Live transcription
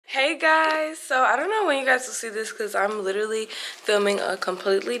Hey guys, so I don't know when you guys will see this because I'm literally filming a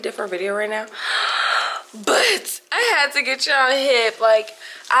completely different video right now, but I had to get y'all hip. Like,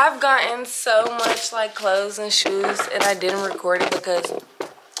 I've gotten so much like clothes and shoes and I didn't record it because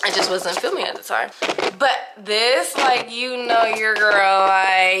I just wasn't filming at the time. But this, like, you know your girl,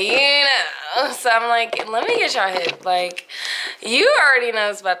 like, you know. So I'm like, let me get y'all hip. Like, you already know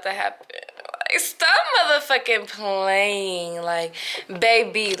what's about to happen. Like, stop motherfucking playing. Like,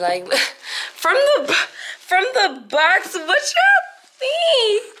 baby, like, from the box, what y'all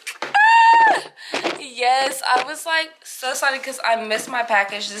think? Ah! Yes, I was like so sorry because I missed my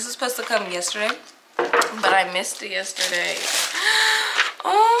package. This was supposed to come yesterday, but I missed it yesterday.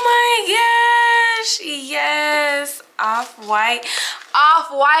 Oh my gosh, yes, off-white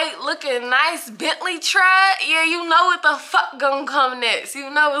looking nice. Bentley truck, yeah, you know what the fuck gonna come next. You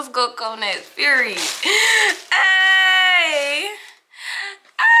know what's gonna come next, period. Hey,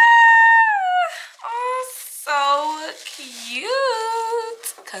 oh, so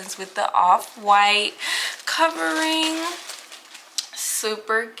cute. Comes with the off-white covering.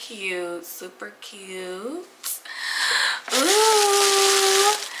 Super cute, super cute.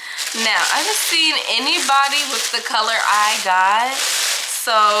 Ooh. Now, I haven't seen anybody with the color I got.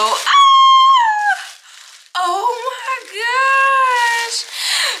 So, oh my gosh.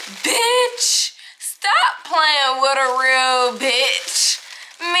 Bitch, stop playing with a real bitch.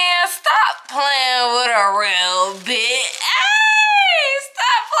 Man, stop playing with a real bitch. Hey,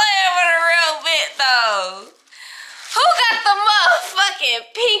 stop playing with a real bitch, though. Who got the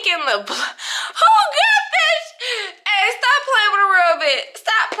motherfucking pink in the blue? Who got this? Hey, stop playing with a real bit.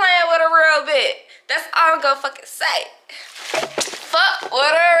 Stop playing with a real bit. That's all I'm gonna fucking say. Fuck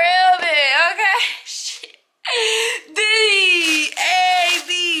with a real bit, okay? Shit.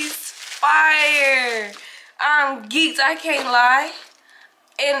 These fire. I'm geeked, I can't lie.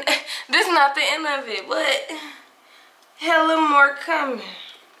 And this is not the end of it, but hella more coming.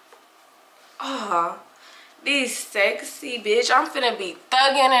 Oh. These sexy, bitch. I'm finna be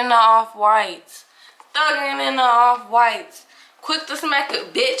thugging in the off-whites. Thugging in the off-whites. Quick to smack a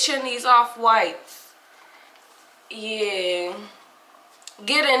bitch in these off-whites. Yeah.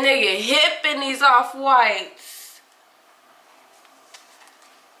 Get a nigga hip in these off-whites.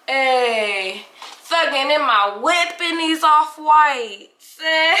 Hey. Thugging in my whip in these off-whites.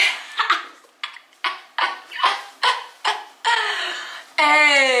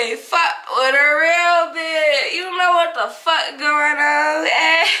 Hey, fuck with a real bit. You know what the fuck going on?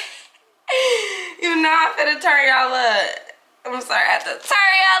 Hey. You know I'm finna turn y'all up. I'm sorry, I have to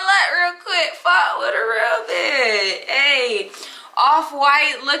turn y'all up real quick. Fuck with a real bit. Hey,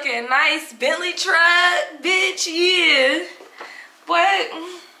 off-white looking nice Bentley truck, bitch, yeah. What?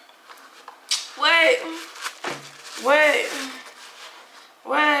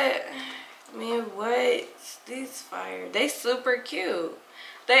 Man, what? These fire. They super cute.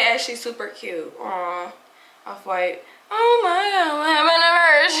 They actually super cute. Aw, off-white. Oh my god, what happened to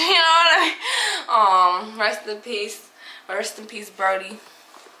hers? You know what I mean? Rest in peace. Rest in peace, Brody.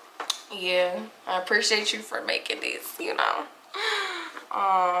 Yeah, I appreciate you for making these, you know.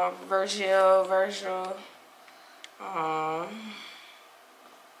 Virgil. Oh,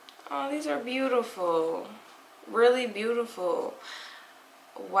 these are beautiful. Really beautiful.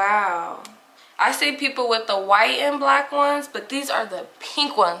 Wow. I see people with the white and black ones, but these are the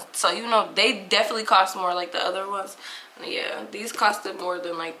pink ones. So, you know, they definitely cost more like the other ones. Yeah, these costed more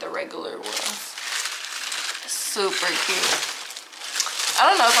than like the regular ones. Super cute. I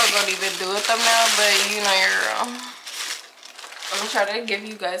don't know if I'm gonna even do it them now, but you know your girl. I'm gonna try to give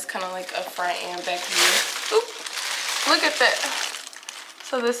you guys kind of like a front and back view. Oop. Look at that.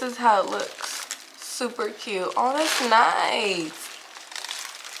 So this is how it looks. Super cute. Oh, that's nice.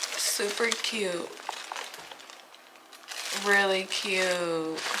 Super cute. Really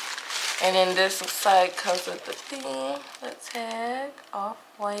cute. And then this side comes with the thing. The tag.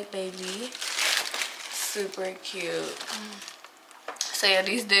 Off-white, baby. Super cute. So yeah,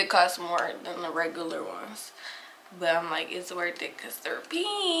 these did cost more than the regular ones. But I'm like, it's worth it because they're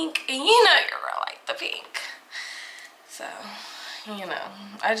pink. And you know you're gonna like the pink. So, you know,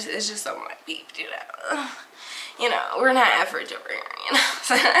 it's just something I peeped, you know. You know, we're not average over here, you know.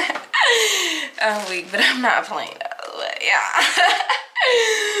 I'm weak, but I'm not playing though. But yeah.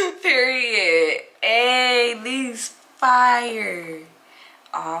 Period. Hey, these fire.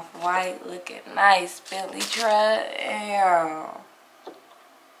 Off-white looking nice. Bentley truck. Yeah.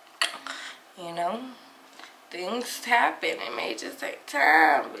 You know, things happen. It may just take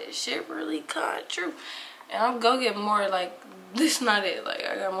time, but shit really come true. And I'm gonna get more like, this not it. Like,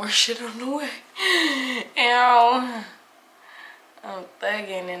 I got more shit on the way. I'm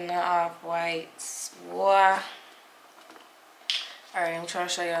thugging in the off-whites. Boy. Alright, I'm trying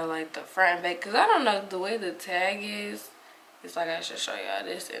to show y'all like the front and back. Because I don't know the way the tag is. It's like I should show y'all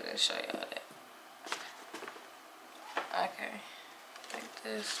this and then show y'all that. Okay. Like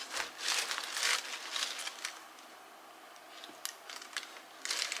this.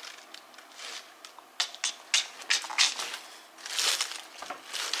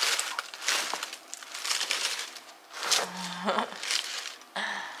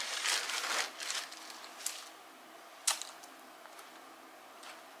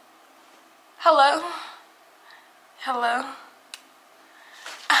 Hello? Hello?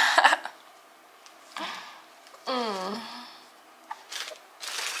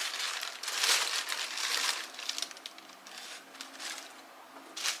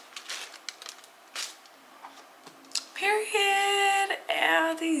 Period.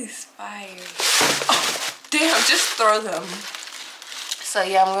 Ow, these fires. Oh, damn, just throw them. So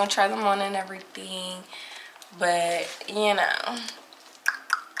yeah, I'm gonna try them on and everything. But, you know,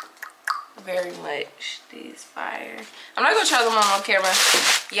 very much these fire. I'm not gonna try them on camera.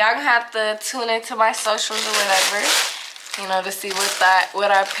 Y'all gonna have to tune into my socials or whatever, you know, to see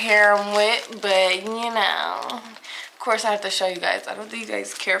what I pair them with. But, you know, of course I have to show you guys. I don't think you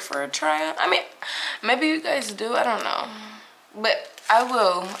guys care for a try-on. I mean, maybe you guys do, I don't know. But I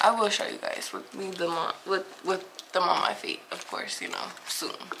will show you guys with them on my feet, of course, you know,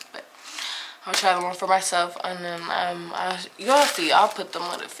 soon. But I'll try them on for myself, and then y'all see, I'll put them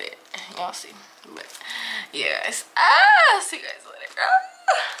with a fit. Y'all see. But yeah, guys. See you guys later.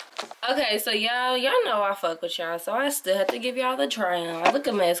 Okay, so y'all know I fuck with y'all, so I still have to give y'all the try on. I look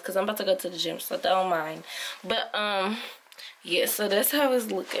a mess because I'm about to go to the gym, so don't mind. But yeah, so that's how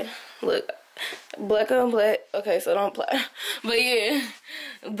it's looking. Look, black on black. Okay, so don't play. But yeah,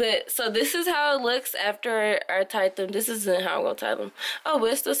 so this is how it looks after I tied them. This isn't how I'm gonna tie them. Oh,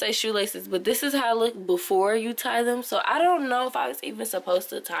 but it still say shoelaces, but this is how it looked before you tie them. So I don't know if I was even supposed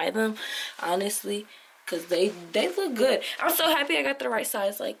to tie them, honestly, because they look good. I'm so happy I got the right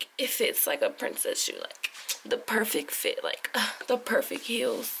size. Like, it fits like a princess shoe, like the perfect fit, like the perfect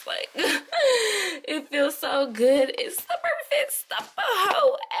heels. Like, it feels so good. It's the perfect stuff a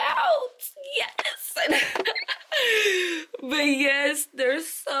hoe out. Yes. But yes, they're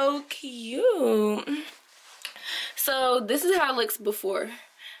so cute. So this is how it looks before,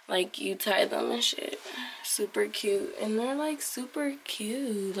 like, you tie them and shit. Super cute. And they're like super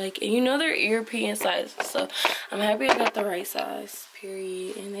cute, like, and you know they're European size, so I'm happy I got the right size,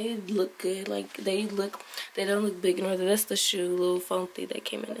 period. And they look good. Like, they don't look big nor that's the shoe, little funky that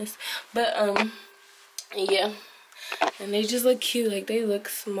came in this. But yeah, and they just look cute. Like, they look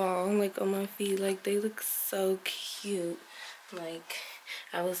small, like, on my feet. Like, they look so cute. Like,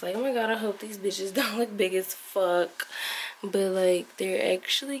 I was like, oh my god, I hope these bitches don't look big as fuck. But, like, they're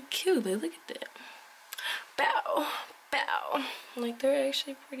actually cute. Like, look at that. Bow. Bow. Like, they're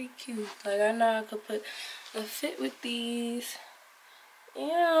actually pretty cute. Like, I know I could put a fit with these.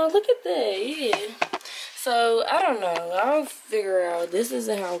 Yeah, look at that. Yeah. So, I don't know. I'll figure out. This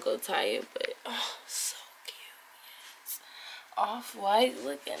isn't how I'm gonna tie it, but, oh, so cute. Yes. Off-white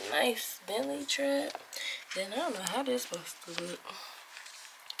looking nice Bentley trap. Then I don't know how this supposed to look.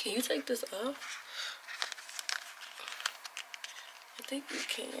 Can you take this off? I think you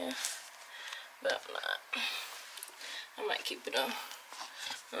can, but I'm not. I might keep it on.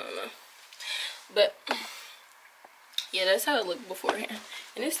 I don't know. But yeah, that's how it looked beforehand.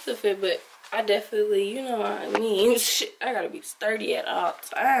 And it still fit, but I definitely, you know what I mean. Shit, I gotta be sturdy at all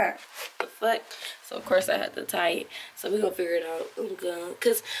times. The fuck? So of course I had to tie it. So we're gonna figure it out. I'm gonna,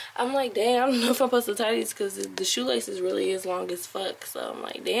 cause I'm like, damn, I don't know if I'm supposed to tie these, cause the shoelaces really is long as fuck. So I'm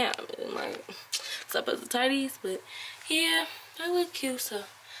like, damn, I'm like, so I'm supposed to tie these, but yeah, they look cute. So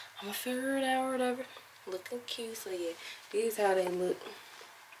I'm gonna figure it out or whatever. Looking cute. So yeah, these how they look.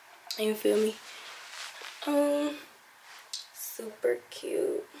 You feel me? Super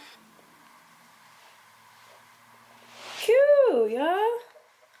cute. Cute, y'all.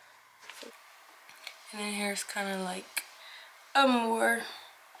 And then here's kind of like a more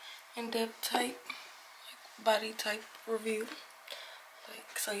in-depth type, like body type review.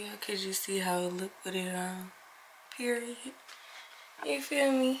 Like, so yeah, could you see how it looked with it on? Period. You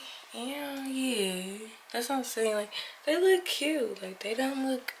feel me? Yeah. That's what I'm saying. Like, they look cute. Like, they don't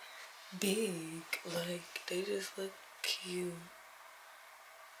look big. Like, they just look cute.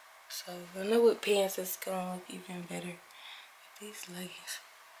 So I know with pants it's gonna look even better. These leggings,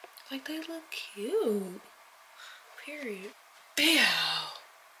 like, they look cute. Period. Bow.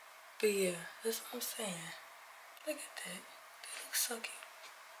 But yeah, that's what I'm saying. Look at that. They look so cute.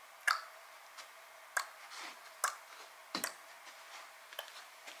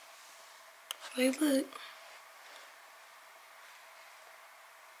 Wait, look.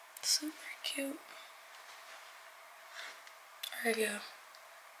 Super cute. Alright, yeah.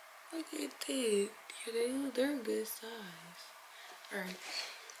 Look at that. Yeah, they're a good size. Alright.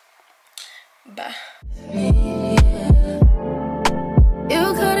 Bye. You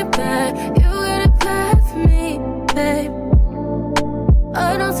got it bad for me, babe.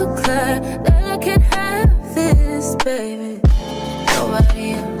 I'm so glad that I can have this, baby.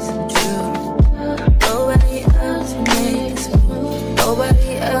 Nobody else true. Nobody else made this move.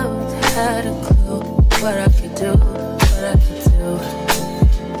 Nobody else had a clue what I could do, what I could do.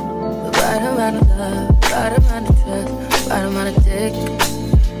 The right amount of love, right amount of trust, right amount of dick.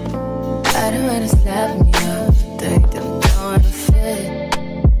 Right amount of slapping me up, think that I'm going to fit.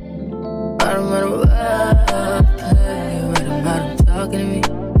 Right amount of play, right amount of talking to me.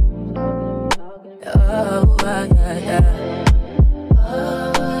 Oh, yeah, yeah.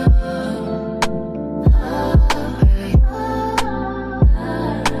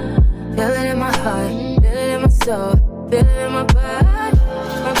 Feel it in my heart, feel it in my soul, feel it in my body,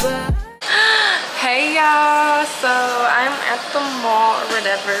 my body. Hey y'all, so I'm at the mall or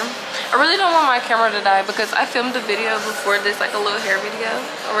whatever. I really don't want my camera to die because I filmed a video before this, like a little hair video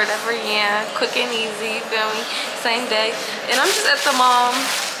or whatever. Yeah, quick and easy, feel me? Same day. And I'm just at the mall.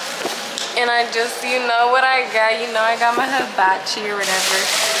 And I just, you know what I got. You know I got my hibachi or whatever.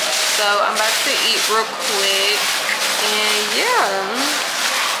 So I'm about to eat real quick. And yeah.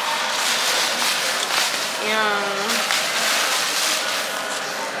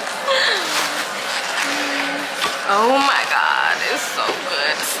 Oh my god, it's so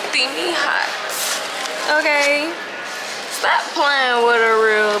good. Steamy hot. Okay. Stop playing with a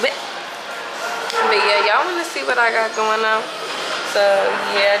real bit. But yeah, y'all wanna see what I got going on? So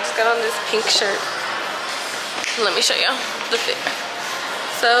yeah, I just got on this pink shirt. Let me show y'all the fit.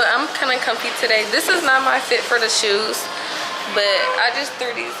 So I'm kinda comfy today. This is not my fit for the shoes, but I just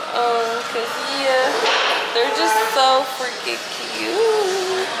threw these on because yeah, they're just so freaking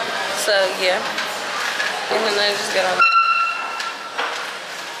cute. So yeah. And then I just got on that.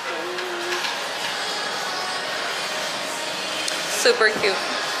 Super cute.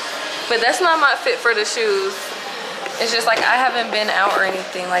 But that's not my fit for the shoes. It's just like I haven't been out or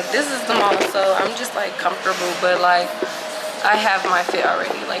anything. Like this is the mall, so I'm just like comfortable. But like I have my fit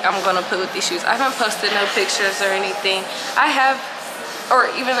already. Like I'm gonna put with these shoes. I haven't posted no pictures or anything. I have, or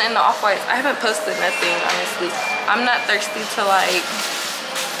even in the off-whites, I haven't posted nothing, honestly. I'm not thirsty to like,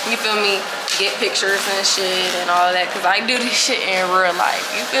 you feel me, get pictures and shit and all of that, because I do this shit in real life.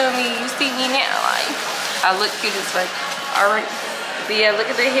 You feel me? You see me now, like I look cute as fuck. Alright, but yeah, look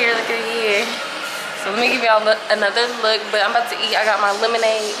at the hair, look at the hair. So let me give y'all another look. But I'm about to eat. I got my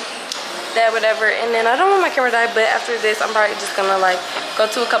lemonade, that whatever, and then I don't want my camera to die. But after this I'm probably just gonna like go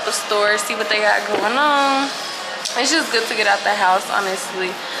to a couple stores, see what they got going on. It's just good to get out the house,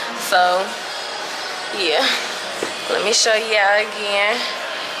 honestly. So yeah, let me show y'all again.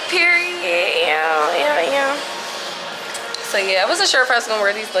 Period. Yeah. So yeah, I wasn't sure if I was gonna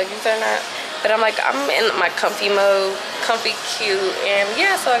wear these leggings or not, but I'm like, I'm in my comfy mode, comfy cute. And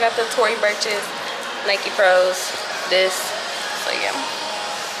yeah, so I got the Tory Burch's Nike Pros, this. So yeah,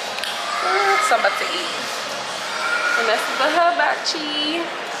 so I'm about to eat. And that's the hibachi.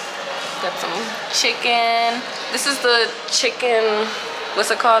 Got some chicken. This is the chicken,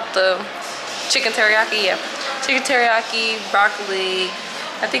 what's it called, the chicken teriyaki. Yeah, chicken teriyaki, broccoli,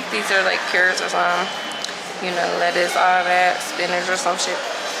 I think these are like carrots or something. You know, lettuce, all that, spinach or some shit.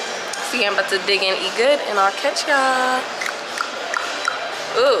 So yeah, I'm about to dig in, eat good, and I'll catch y'all.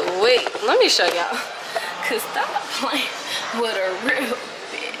 Oh, wait, let me show y'all. Cause stop playing with a real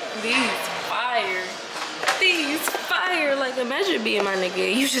bit. These fire. These fire. Like, imagine being my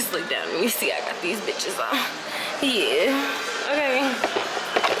nigga. You just look down and you see I got these bitches on. Yeah. Okay.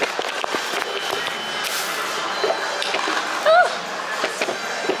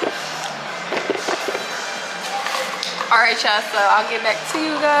 Alright y'all, so I'll get back to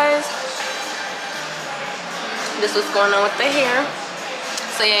you guys. This is what's going on with the hair.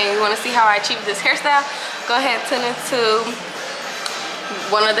 So yeah, you want to see how I achieved this hairstyle? Go ahead and tune into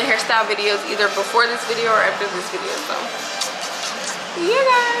one of the hairstyle videos, either before this video or after this video. So yeah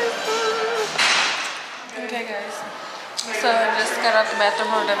guys. Okay guys, so I just got out the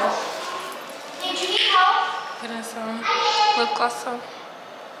bathroom or whatever. Did you need help? Put in some lip gloss on.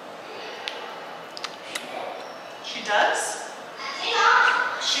 She does?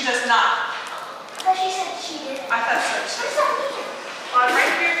 She does not. I thought she said she did. I thought so. I'm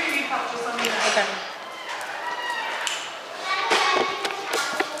right here if you need help, just let me know. Okay.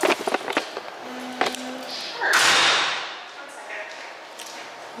 Sure. 1 second.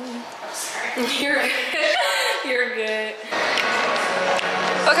 You're good. You're good.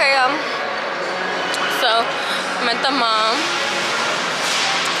 Okay, so I'm at the mall.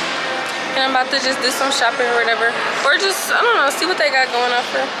 And I'm about to just do some shopping or whatever. Or just, I don't know, see what they got going on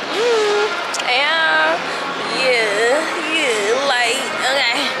for. Yeah, like,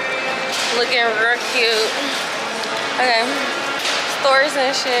 okay. Looking real cute. Okay. Stores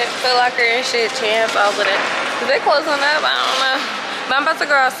and shit, Foot Locker and shit, Champs, all of that. Is they closing up? I don't know. But I'm about to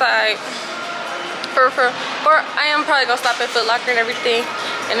go outside. Or I am probably gonna stop at Foot Locker and everything.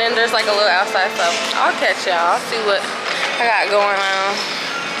 And then there's like a little outside, so I'll catch y'all. I'll see what I got going on.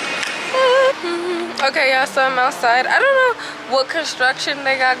 Okay, y'all, so I'm outside. I don't know what construction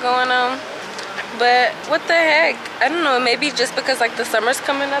they got going on, but what the heck? I don't know, maybe just because like the summer's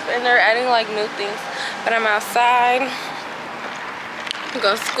coming up and they're adding like new things. But I'm outside. I'm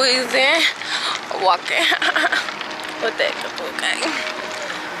gonna squeeze in, walking. What the heck? Okay.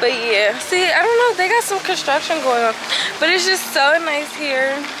 But yeah, see, I don't know, they got some construction going on, but it's just so nice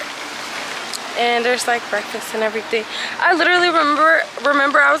here. And there's like breakfast and everything. I literally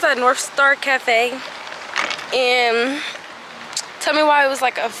remember I was at North Star Cafe, and tell me why it was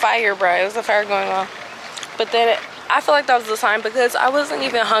like a fire, bro. It was a fire going on. But then I feel like that was the sign, because I wasn't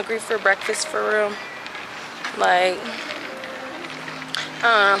even hungry for breakfast for real. Like,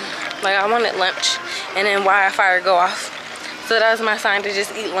 like I wanted lunch, and then why a fire go off. So that was my sign to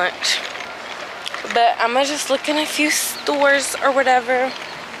just eat lunch. But I'm gonna just look in a few stores or whatever.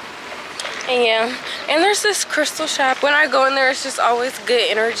 And yeah, and there's this crystal shop. When I go in there, it's just always good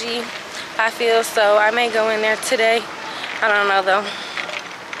energy, I feel. So I may go in there today. I don't know though.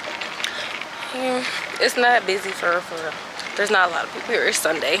 It's not busy for real. There's not a lot of people here. It's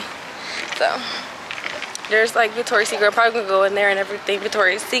Sunday. So there's like Victoria's Secret. I'm probably gonna go in there and everything.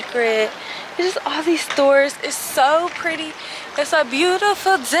 Victoria's Secret. It's just all these stores. It's so pretty. It's a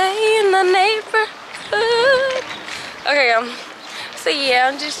beautiful day in the neighborhood. Okay, so yeah,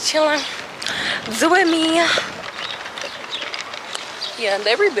 I'm just chilling. Doing me. Yeah,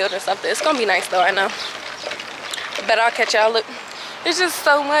 they're rebuilding something. It's gonna be nice though, I know. But I'll catch y'all. Look, it's just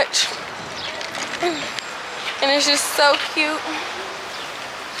so much. And it's just so cute.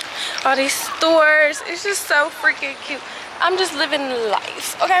 All these stores. It's just so freaking cute. I'm just living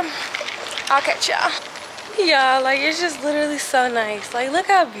life. Okay, I'll catch y'all. Yeah, like it's just literally so nice. Like, look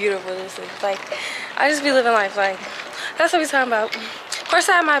how beautiful this is. Like, I just be living life. Like, that's what we talking about. Of course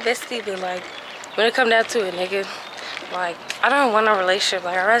I have my bestie, but like when it come down to it, nigga, like I don't want a relationship.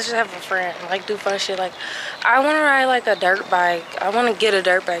 Like, I'd rather just have a friend, like do fun shit. Like, I want to ride like a dirt bike. I want to get a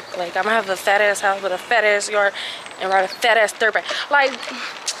dirt bike. Like, I'm gonna have a fat ass house with a fat ass yard and ride a fat ass dirt bike. Like,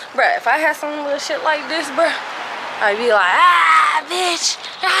 bruh, if I had some little shit like this, bruh, I'd be like, ah, bitch,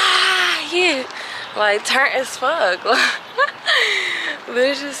 ah, yeah, like turn as fuck. But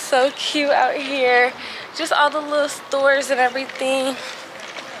it's just so cute out here. Just all the little stores and everything.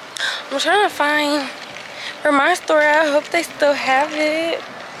 I'm trying to find where my store at. I hope they still have it.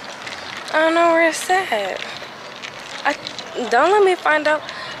 I don't know where it's at. Don't let me find out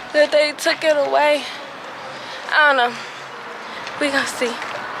that they took it away. I don't know. We gonna see.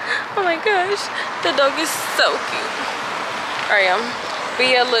 Oh my gosh, the dog is so cute. Alright, but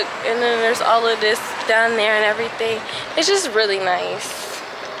yeah, look, and then there's all of this down there and everything. It's just really nice.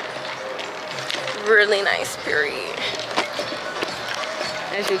 Really nice, period.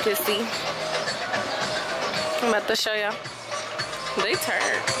 As you can see, I'm about to show y'all. They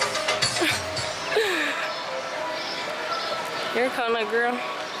turned. Here come that girl.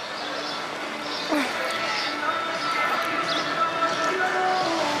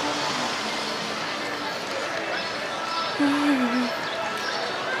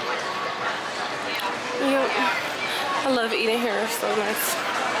 Yep. I love eating here. It's so nice.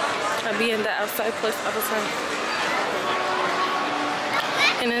 I be in the outside place all the time.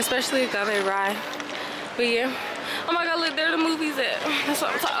 And especially agave rye. But yeah. Oh my god, look, there the movies at. That's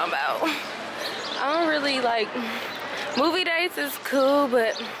what I'm talking about. I don't really like movie dates is cool,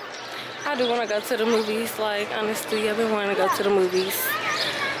 but I do want to go to the movies. Like, honestly, I've been wanting to go to the movies.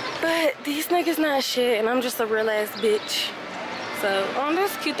 But these niggas not shit, and I'm just a real ass bitch. So, oh,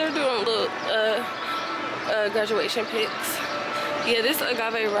 that's cute. They're doing little graduation pics. Yeah, this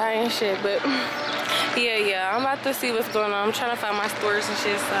agave rye and shit, but yeah, I'm about to see what's going on. I'm trying to find my stores and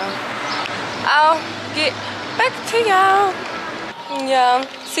shit, so I'll get back to y'all. Yeah,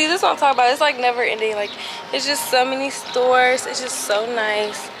 see, this is what I'm talking about. It's like never ending. Like, it's just so many stores. It's just so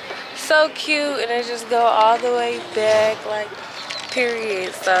nice, so cute, and it just go all the way back, like,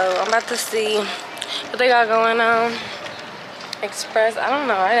 period. So I'm about to see what they got going on. Express, I don't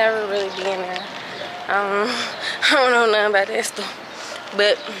know. I never really be in there. I don't know nothing about that stuff.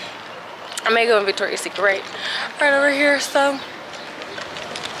 but I may go in Victoria's Secret right over here. So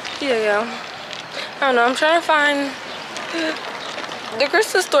yeah, I don't know. I'm trying to find the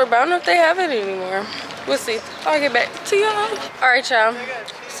Christmas store, but I don't know if they have it anymore. We'll see. I'll get back to y'all. Alright, y'all.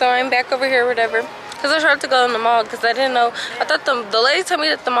 So I'm back over here, whatever. Because I tried to go in the mall because I didn't know. I thought the lady told me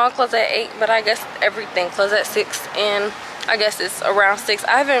that the mall closed at 8, but I guess everything closed at 6. And I guess it's around 6.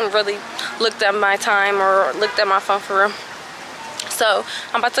 I haven't really looked at my time or looked at my phone for real. So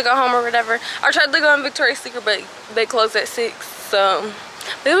I'm about to go home or whatever. I tried to go in Victoria's Secret, but they closed at 6. So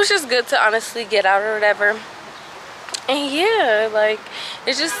it was just good to honestly get out or whatever. And yeah, like,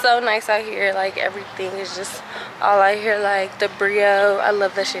 it's just so nice out here. Like, everything is just all out here. Like, the brio, I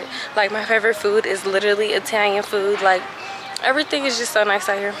love that shit. Like, my favorite food is literally Italian food. Like, everything is just so nice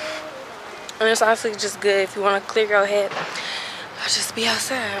out here. And it's honestly just good if you want to clear your head. I'll just be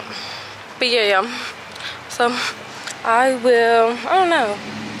outside. But yeah. So I don't know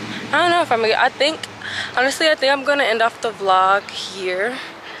if I'm gonna, honestly I think I'm gonna end off the vlog here.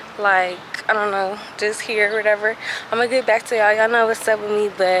 Like, I don't know, just here or whatever. I'm gonna get back to y'all. Y'all know what's up with me,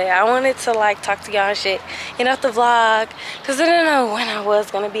 but I wanted to like talk to y'all and shit, end off the vlog, because I didn't know when I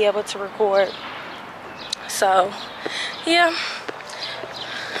was gonna be able to record. So yeah,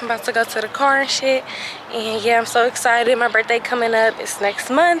 I'm about to go to the car and shit. And yeah, I'm so excited. My birthday coming up. It's next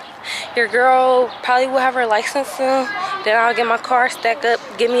month. Your girl probably will have her license soon. Then I'll get my car stacked up,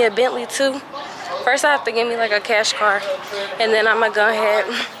 get me a Bentley too. First I have to get me like a cash car, and then I'm gonna go ahead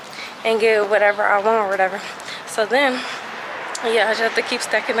and get whatever I want or whatever. So then yeah, I just have to keep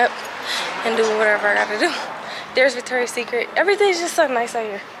stacking up and doing whatever I gotta do. There's Victoria's Secret. Everything's just so nice out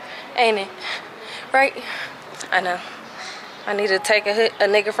here, ain't it? Right? I know. I need to take a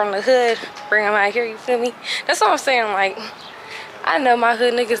nigga from the hood, bring him out here, you feel me? That's what I'm saying. Like, I know my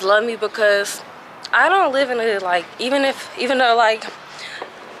hood niggas love me because I don't live in the hood. Like, even though like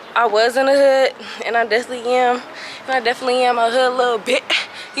I was in the hood, and I definitely am a hood little bit,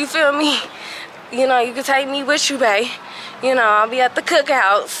 you feel me? You know, you can take me with you, babe. You know, I'll be at the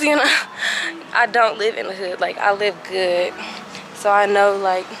cookouts, you know. I don't live in the hood. Like, I live good. So I know,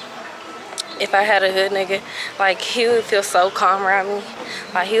 like, if I had a hood nigga, like, he would feel so calm around me.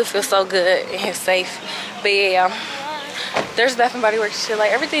 Like, he would feel so good and he's safe. But yeah, there's nothing body work shit.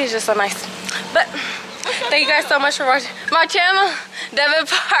 Like, everything is just so nice. But thank you guys so much for watching my channel, Devyn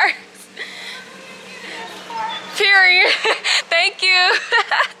Parks. Period. Thank you.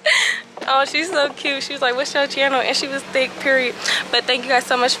 Oh, she's so cute. She was like, what's your channel? And she was thick, period. But thank you guys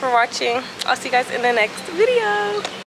so much for watching. I'll see you guys in the next video.